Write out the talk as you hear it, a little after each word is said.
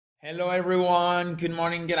Hello, everyone. Good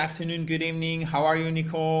morning, good afternoon, good evening. How are you,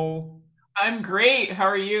 Nicole? I'm great. How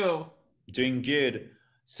are you? Doing good.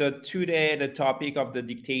 So today the topic of the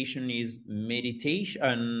dictation is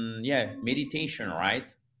meditation. Yeah, meditation,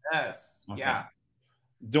 right? Yes. Okay. Yeah.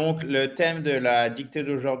 Donc le thème de la dictée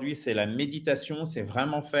d'aujourd'hui, c'est la méditation. C'est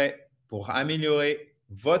vraiment fait pour améliorer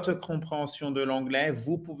votre compréhension de l'anglais.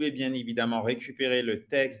 Vous pouvez bien évidemment récupérer le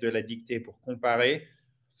texte de la dictée pour comparer.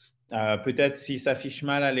 Peut-être si ça affiche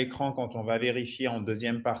mal à l'écran quand on va vérifier en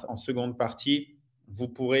seconde partie, vous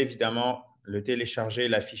pourrez évidemment le télécharger,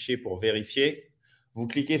 l'afficher pour vérifier. Vous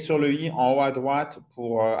cliquez sur le i en haut à droite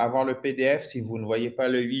pour avoir le PDF. Si vous ne voyez pas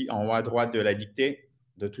le i en haut à droite de la dictée,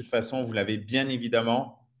 de toute façon, vous l'avez bien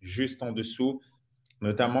évidemment juste en dessous,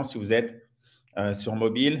 notamment si vous êtes sur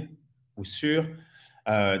mobile ou sur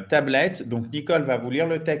tablette. Donc, Nicole va vous lire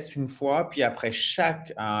le texte une fois, puis après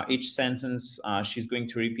chaque each sentence, she's going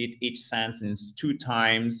to repeat each sentence 2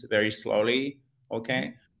 times very slowly. OK?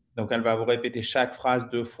 Mhm. Donc, elle va vous répéter chaque phrase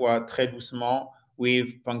 2 fois très doucement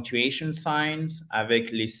with punctuation signs, avec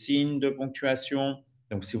les signes de ponctuation.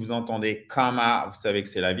 Donc, si vous entendez comma, vous savez que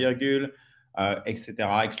c'est la virgule, etc.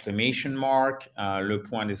 Exclamation mark, le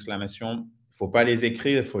point d'exclamation. Il ne faut pas les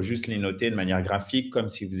écrire, il faut juste les noter de manière graphique, comme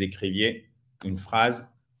si vous écriviez une phrase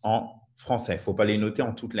en français. Il ne faut pas les noter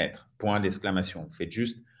en toutes lettres. Point d'exclamation. Vous faites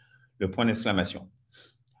juste le point d'exclamation.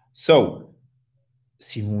 So,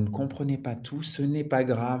 si vous ne comprenez pas tout, ce n'est pas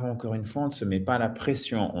grave. Encore une fois, on ne se met pas la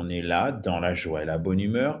pression. On est là dans la joie et la bonne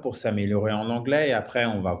humeur pour s'améliorer en anglais. Et après,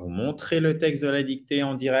 on va vous montrer le texte de la dictée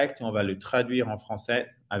en direct et on va le traduire en français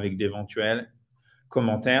avec d'éventuels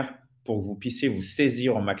commentaires pour que vous puissiez vous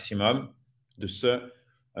saisir au maximum de ce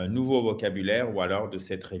nouveau vocabulaire ou alors de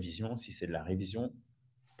cette révision, si c'est de la révision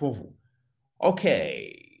pour vous. OK,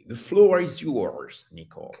 the floor is yours,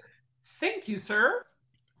 Nicole. Thank you, sir.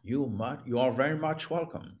 You are very much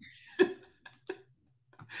welcome.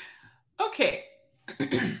 Okay.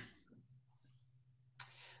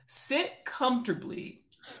 Sit comfortably.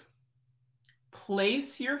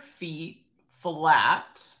 Place your feet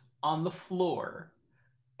flat on the floor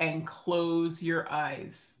and close your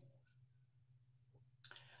eyes.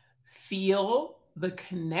 Feel the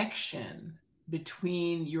connection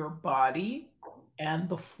between your body and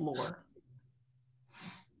the floor.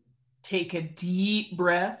 Take a deep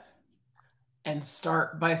breath and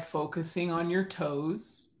start by focusing on your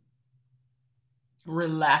toes.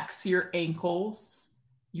 Relax your ankles,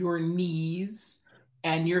 your knees,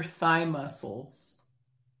 and your thigh muscles.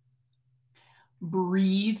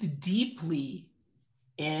 Breathe deeply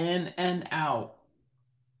in and out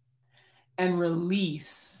and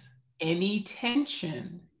release any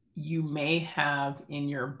tension you may have in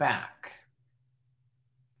your back.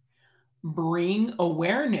 Bring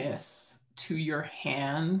awareness to your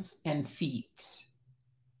hands and feet.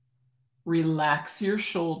 Relax your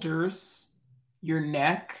shoulders, your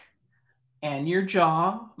neck, and your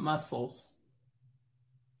jaw muscles.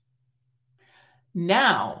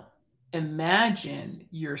 Now, imagine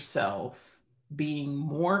yourself being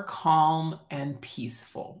more calm and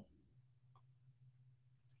peaceful.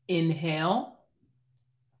 Inhale,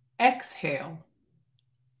 exhale.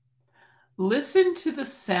 Listen to the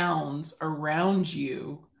sounds around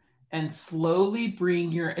you and slowly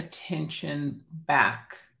bring your attention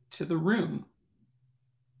back to the room.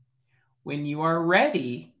 When you are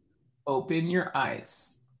ready, open your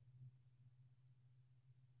eyes.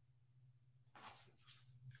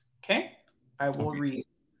 Okay, I will Okay. read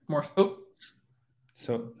more. Oh,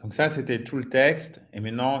 Donc ça, c'était tout le texte. Et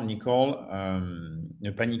maintenant, Nicole, ne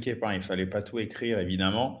paniquez pas, il ne fallait pas tout écrire,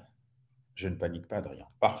 évidemment. Je ne panique pas de rien.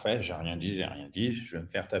 Parfait, j'ai rien dit, j'ai rien dit. Je vais me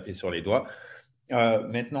faire taper sur les doigts.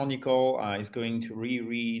 Maintenant, Nicole is going to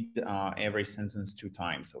reread every sentence 2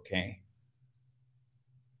 times, okay?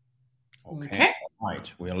 Okay, okay. all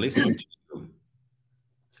right. We're listening to you,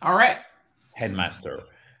 All right. headmaster.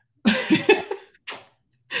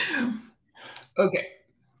 Okay.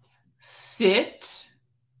 Sit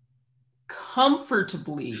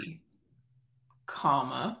comfortably,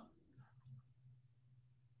 comma,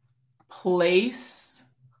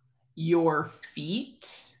 place your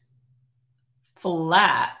feet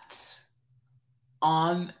flat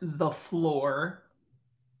on the floor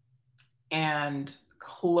and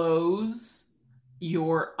close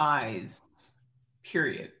your eyes.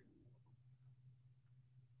 Period.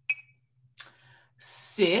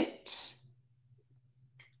 Sit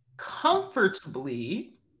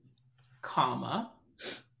comfortably, comma,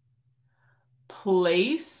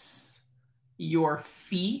 place your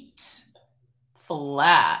feet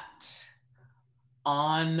flat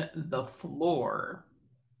on the floor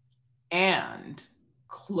and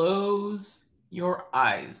close your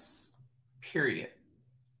eyes, period.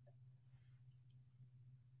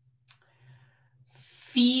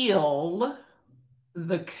 Feel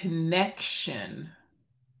the connection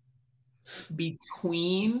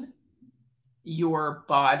between your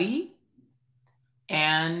body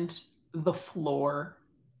and the floor,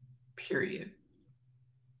 period.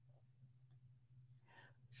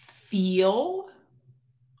 Feel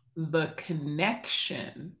the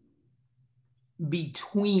connection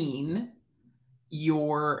between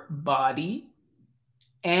your body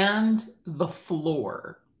and the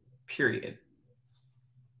floor, period.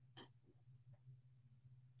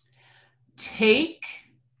 Take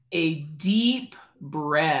a deep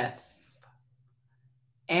breath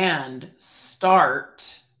and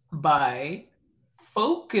start by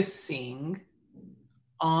focusing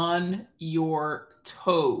on your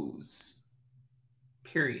toes,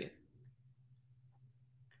 period.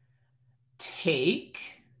 Take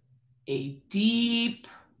a deep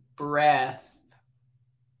breath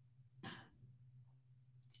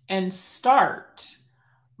and start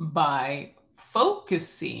by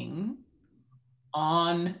focusing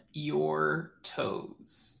on your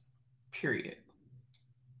toes, period.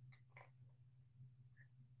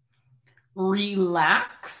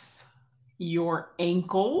 Relax your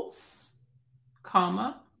ankles,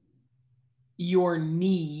 comma, your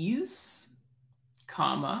knees,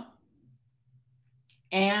 comma,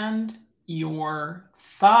 and your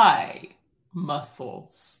thigh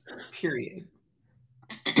muscles, period.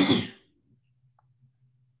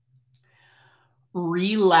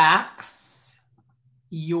 Relax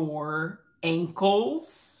your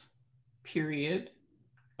ankles, period.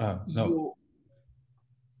 No.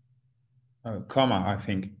 Comma, I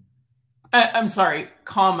think. I'm sorry,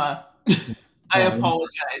 comma. I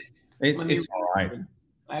apologize. It's all right.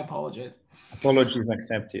 I apologize. Apologies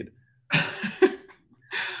accepted.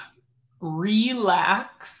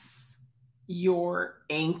 Relax your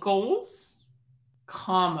ankles,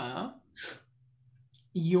 comma,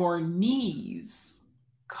 your knees,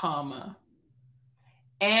 comma,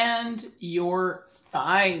 and your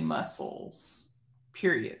thigh muscles,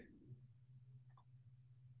 period.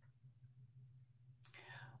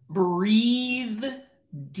 Breathe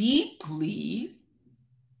deeply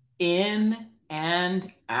in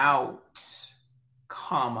and out,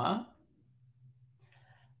 comma,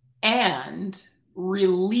 and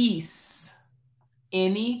release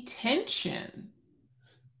any tension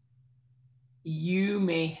you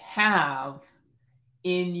may have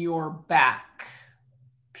in your back,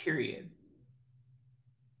 period.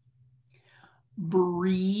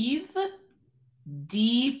 Breathe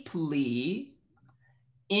deeply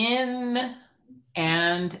in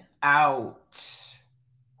and out,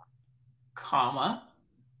 comma,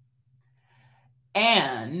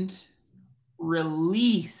 and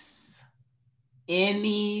release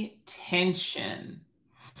any tension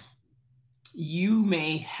you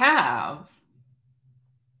may have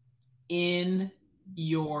in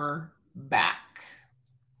your back,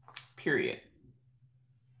 period.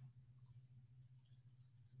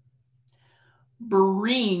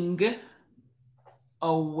 Bring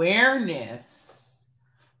awareness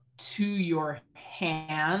to your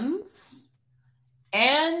hands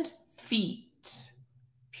and feet,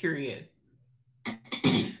 period.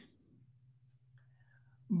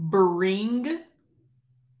 Bring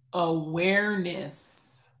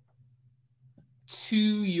awareness to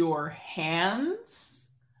your hands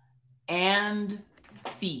and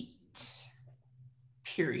feet,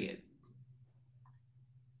 period.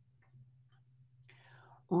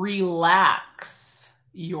 Relax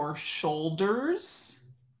your shoulders,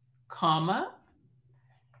 comma,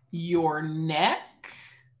 your neck,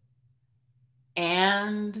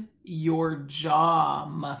 and your jaw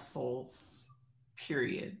muscles,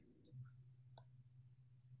 period.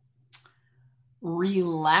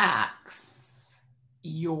 Relax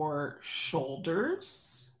your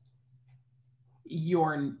shoulders,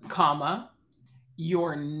 your comma,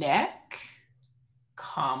 your neck,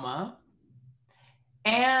 comma,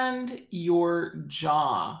 and your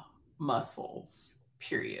jaw muscles,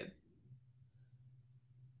 period.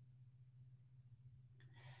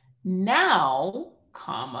 Now,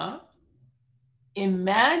 comma,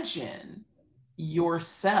 imagine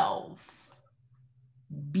yourself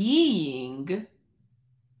being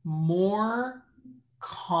more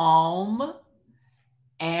calm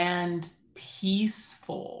and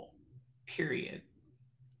peaceful, period.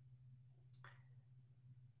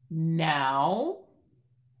 Now,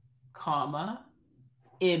 comma,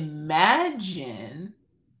 imagine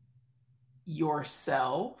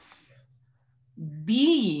yourself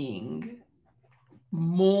being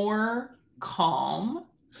more calm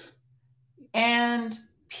and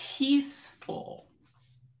peaceful,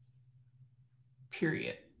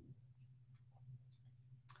 period.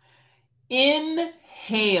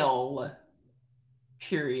 Inhale,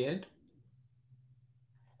 period.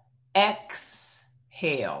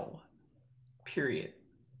 Exhale, period.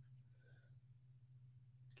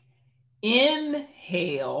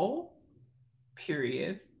 Inhale,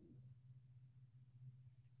 period.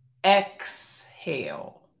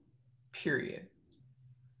 Exhale, period.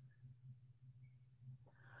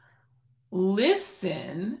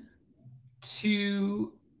 Listen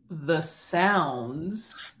to the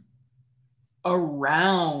sounds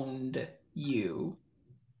around you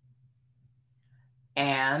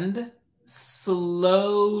and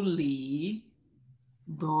slowly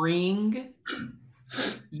bring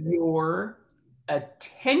your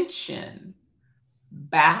attention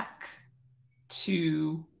back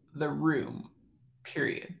to the room,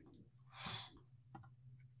 period.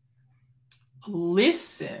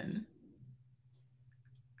 Listen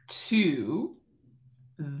to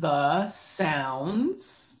the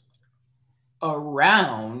sounds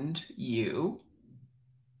around you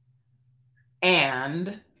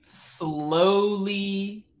and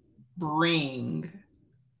slowly bring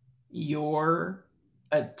your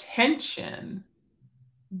attention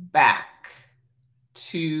back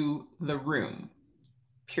to the room,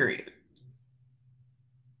 period.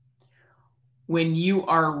 When you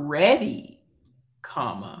are ready,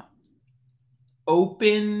 comma,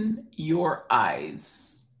 open your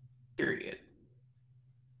eyes, period.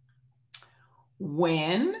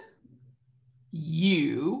 When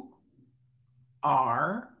you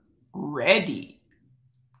are ready,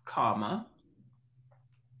 comma,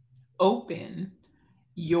 open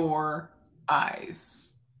your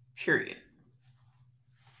eyes, period.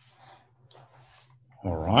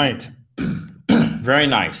 All right. Very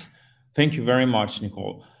nice. Thank you very much,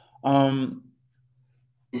 Nicole.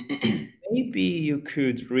 Maybe you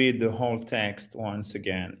could read the whole text once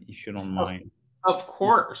again, if you don't mind. Of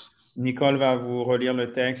course. Nicole va vous relire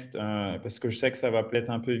le texte parce que je sais que ça va peut-être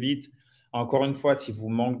un peu vite. Encore une fois, si vous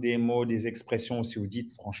manque des mots, des expressions, si vous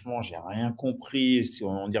dites franchement, j'ai rien compris, si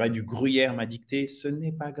on dirait du gruyère m'a dicté, ce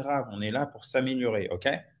n'est pas grave, on est là pour s'améliorer, ok?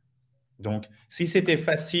 Donc, si c'était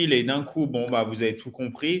facile et d'un coup, bon, bah, vous avez tout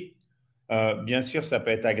compris, bien sûr, ça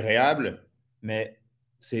peut être agréable, mais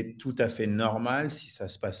c'est tout à fait normal si ça ne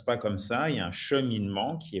se passe pas comme ça. Il y a un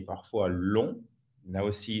cheminement qui est parfois long. Là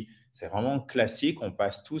aussi, c'est vraiment classique, on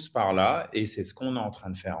passe tous par là et c'est ce qu'on est en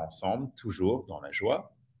train de faire ensemble, toujours dans la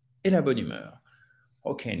joie et la bonne humeur.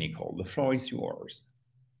 OK, Nicole, the floor is yours.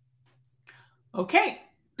 Okay.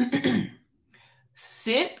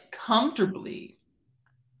 Sit comfortably.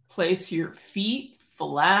 Place your feet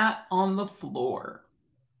flat on the floor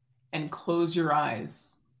and close your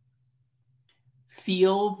eyes.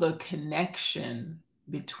 Feel the connection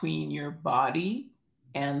between your body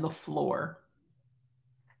and the floor.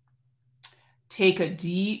 Take a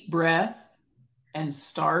deep breath and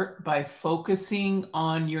start by focusing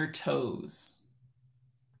on your toes.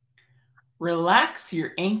 Relax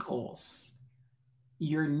your ankles,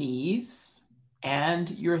 your knees, and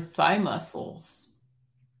your thigh muscles.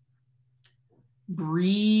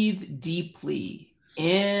 Breathe deeply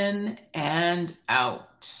in and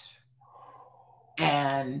out,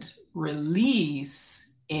 and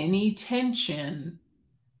release any tension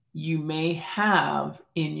you may have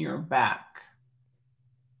in your back.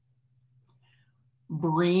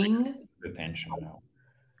 Bring Attention now.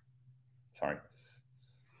 Sorry.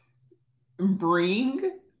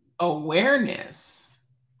 Bring awareness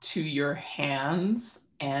to your hands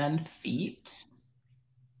and feet.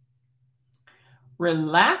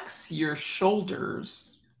 Relax your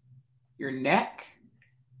shoulders, your neck,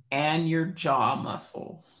 and your jaw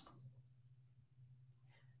muscles.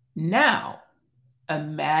 Now,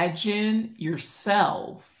 imagine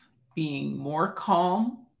yourself being more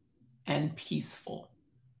calm and peaceful.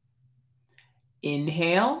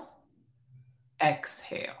 Inhale,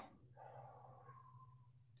 exhale.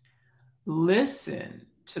 Listen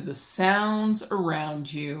to the sounds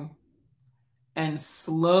around you and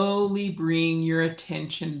slowly bring your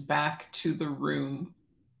attention back to the room.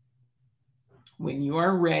 When you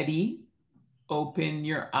are ready, open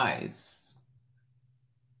your eyes.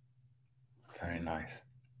 Very nice.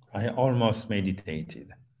 I almost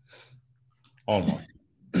meditated. Almost.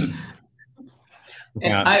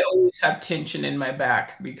 And I always have tension in my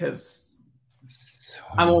back because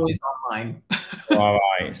I'm always online.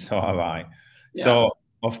 So have I. Yeah. So,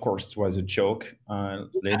 of course, it was a joke,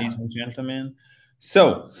 ladies and gentlemen.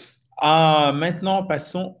 So, maintenant,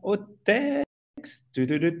 passons au texte.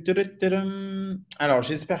 Alors,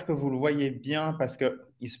 j'espère que vous le voyez bien parce que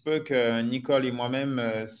il se peut que Nicole et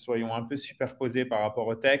moi-même soyons un peu superposés par rapport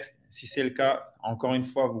au texte. Si c'est le cas, encore une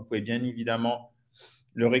fois, vous pouvez bien évidemment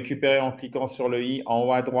le récupérer en cliquant sur le i en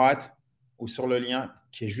haut à droite ou sur le lien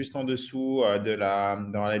qui est juste en dessous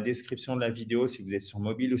dans la description de la vidéo si vous êtes sur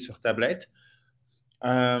mobile ou sur tablette.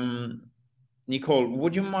 Nicole,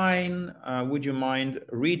 would you mind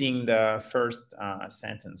reading the first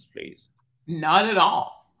sentence, please? Not at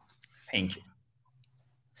all. Thank you.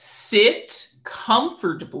 Sit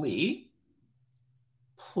comfortably.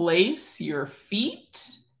 Place your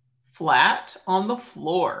feet flat on the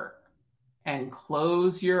floor and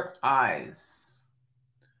close your eyes.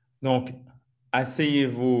 Donc,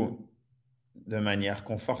 asseyez-vous de manière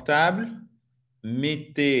confortable,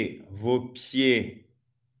 mettez vos pieds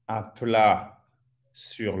à plat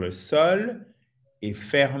sur le sol et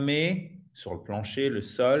fermez sur le plancher, le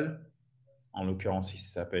sol, en l'occurrence ici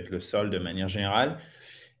ça peut être le sol de manière générale,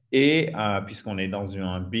 et puisqu'on est dans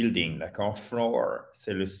un building, d'accord, floor,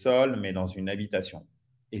 c'est le sol mais dans une habitation.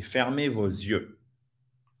 Et fermez vos yeux.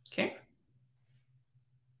 Okay.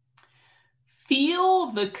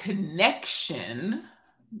 Feel the connection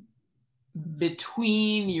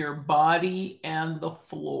between your body and the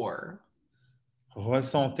floor.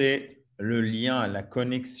 Ressentez le lien, la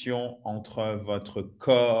connexion entre votre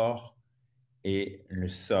corps et le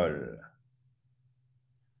sol.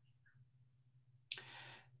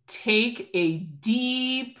 Take a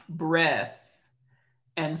deep breath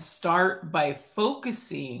and start by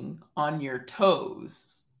focusing on your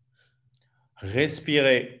toes.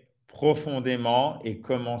 Respirez profondément et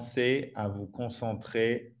commencez à vous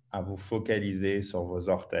concentrer, à vous focaliser sur vos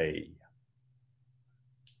orteils.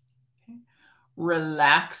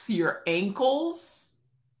 Relax your ankles,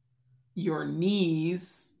 your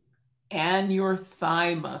knees, and your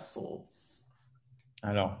thigh muscles.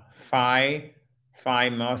 Alors, thigh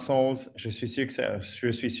muscles, je suis sûr que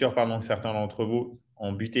certains d'entre vous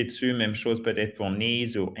ont buté dessus. Même chose peut-être pour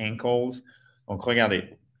knees ou ankles. Donc,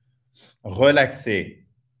 regardez. Relaxez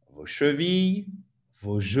vos chevilles,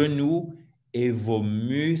 vos genoux et vos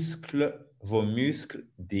muscles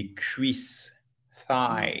des cuisses.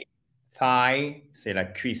 Thigh. Thigh, c'est la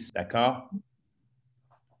cuisse, d'accord?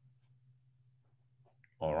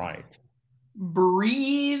 All right.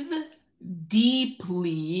 Breathe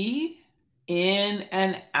deeply in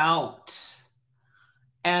and out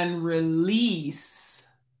and release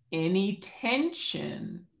any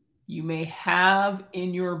tension you may have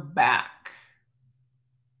in your back.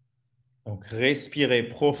 Donc, respirez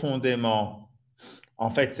profondément.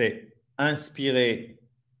 En fait, c'est inspirer,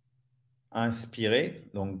 inspirer.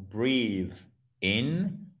 Donc, breathe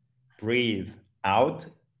in, breathe out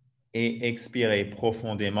et expirer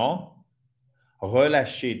profondément.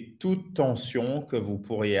 Relâchez toute tension que vous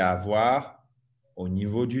pourriez avoir au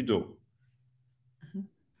niveau du dos.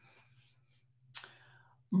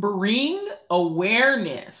 Bring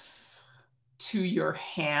awareness to your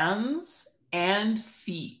hands and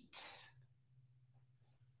feet.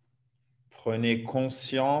 Prenez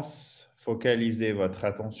conscience, focalisez votre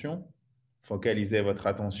attention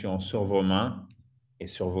sur vos mains et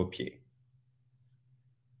sur vos pieds.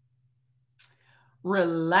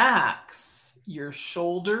 Relax your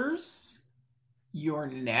shoulders, your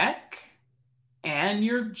neck, and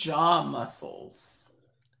your jaw muscles.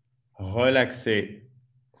 Relaxez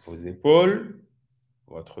vos épaules,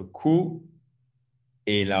 votre cou,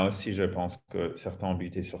 et là aussi, je pense que certains ont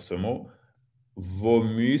buté sur ce mot, vos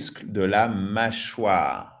muscles de la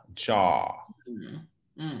mâchoire, jaw.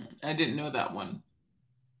 I didn't know that one.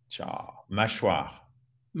 Jaw, mâchoire.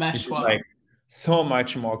 Which is Mâchoire. like so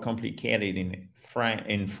much more complicated in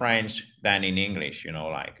French than in English,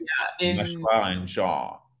 like In mâchoire and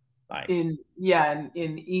jaw. Like, in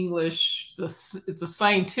English, it's a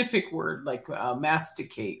scientific word like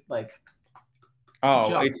masticate, like oh,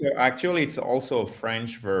 jaw. it's also a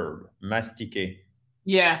French verb, mastiquer.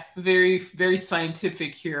 Yeah, very very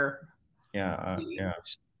scientific here. Yeah.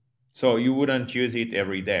 So you wouldn't use it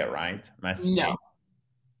every day, right? Masticate. No,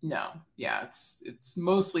 no, yeah, it's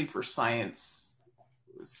mostly for Okay.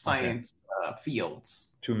 science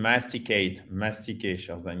fields. To masticate, mastiquer,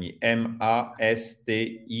 chers amis. M-A-S-T-I-C-A-T-E.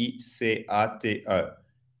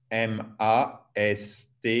 M-A-S-T-I-C-A-T-E.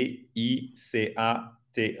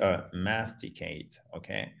 Masticate,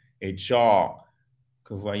 OK? Et jaw,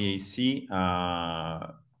 que vous voyez ici,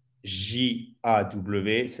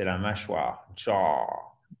 J-A-W, c'est la mâchoire. Jaw,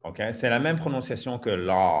 OK? C'est la même prononciation que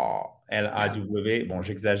law, L-A-W. Bon,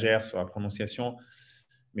 j'exagère sur la prononciation,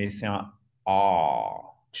 mais c'est un A,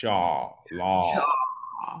 jaw, law. Jaw.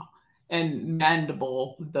 And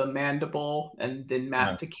mandible, the mandible, and then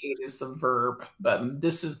masticate is the verb. But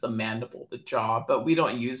this is the mandible, the jaw. But we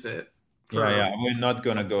don't use it Yeah. for We're not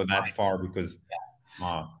gonna go that far because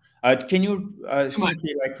can you too much.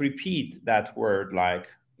 simply like repeat that word? Like,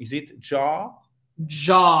 is it jaw?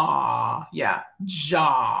 Jaw. Yeah,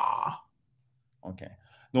 jaw. Ok.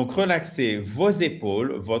 Donc, relaxez vos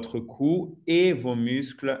épaules, votre cou et vos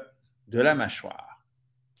muscles de la mâchoire.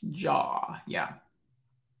 Jaw. Yeah.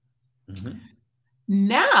 Mhm.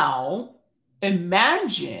 Now,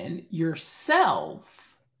 imagine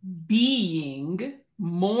yourself being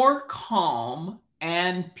more calm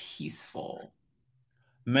and peaceful.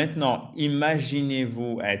 Maintenant,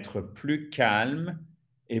 imaginez-vous être plus calme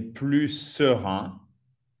et plus serein.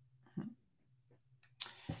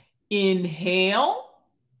 Inhale.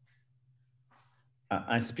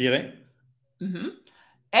 Inspirez.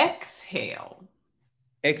 Exhale.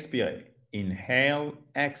 Expirez. Inhale,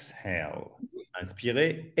 exhale.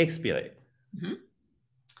 Inspirez, expirez.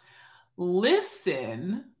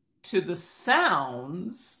 Listen to the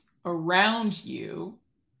sounds around you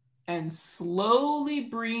and slowly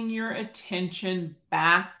bring your attention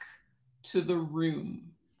back to the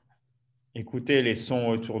room. Écoutez les sons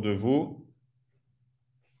autour de vous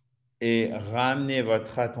et ramenez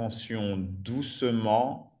votre attention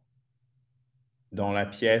doucement dans la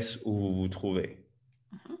pièce où vous vous trouvez.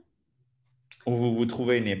 Où vous vous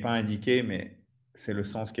trouvez n'est pas indiqué, mais c'est le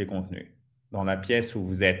sens qui est contenu. Dans la pièce où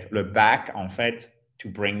vous êtes. Le back, en fait, to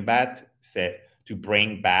bring back, c'est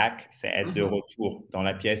être de retour dans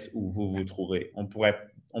la pièce où vous vous trouvez. On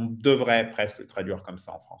devrait presque le traduire comme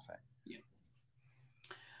ça en français.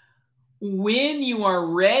 When you are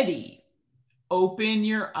ready, open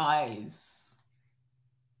your eyes.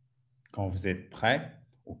 Quand vous êtes prêt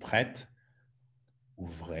ou prête,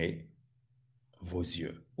 ouvrez vos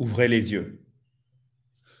yeux. Ouvrez les yeux.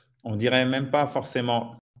 On dirait même pas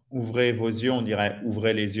forcément ouvrez vos yeux, on dirait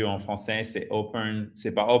ouvrez les yeux en français. C'est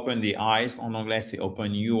pas open the eyes. En anglais, c'est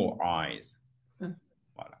open your eyes.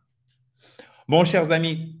 Voilà. Bon, chers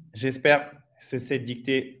amis, j'espère que cette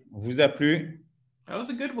dictée vous a plu. That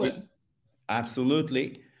was a good one.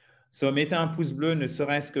 Absolutely. So, mettez un pouce bleu, ne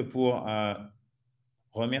serait-ce que pour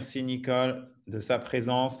remercier Nicole de sa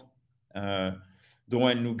présence, dont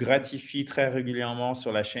elle nous gratifie très régulièrement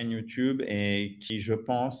sur la chaîne YouTube et qui, je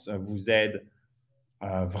pense, vous aide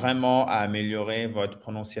vraiment à améliorer votre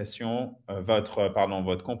prononciation, votre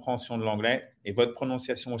compréhension de l'anglais et votre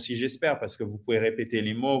prononciation aussi, j'espère, parce que vous pouvez répéter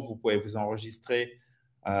les mots, vous pouvez vous enregistrer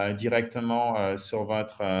directement sur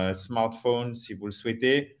votre smartphone si vous le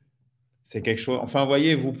souhaitez. C'est quelque chose. Enfin, vous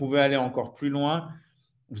voyez, vous pouvez aller encore plus loin.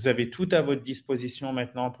 Vous avez tout à votre disposition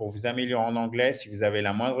maintenant pour vous améliorer en anglais. Si vous avez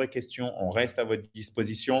la moindre question, on reste à votre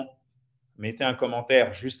disposition. Mettez un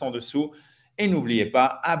commentaire juste en dessous. Et n'oubliez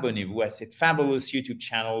pas, abonnez-vous à cette fabulous YouTube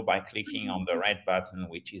channel by clicking on the red button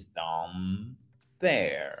which is down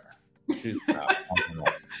there. Juste là,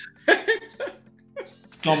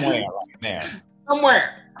 somewhere right there.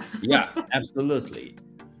 Somewhere. Yeah, absolutely.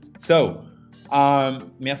 So,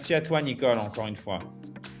 merci à toi, Nicole, encore une fois.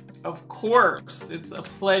 Of course. It's a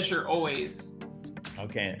pleasure always.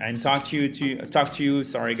 Okay, and talk to you,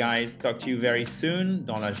 sorry guys, talk to you very soon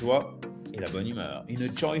dans la joie et la bonne humeur, in a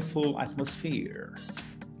joyful atmosphere.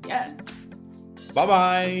 Yes. Bye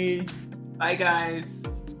bye. Bye, guys.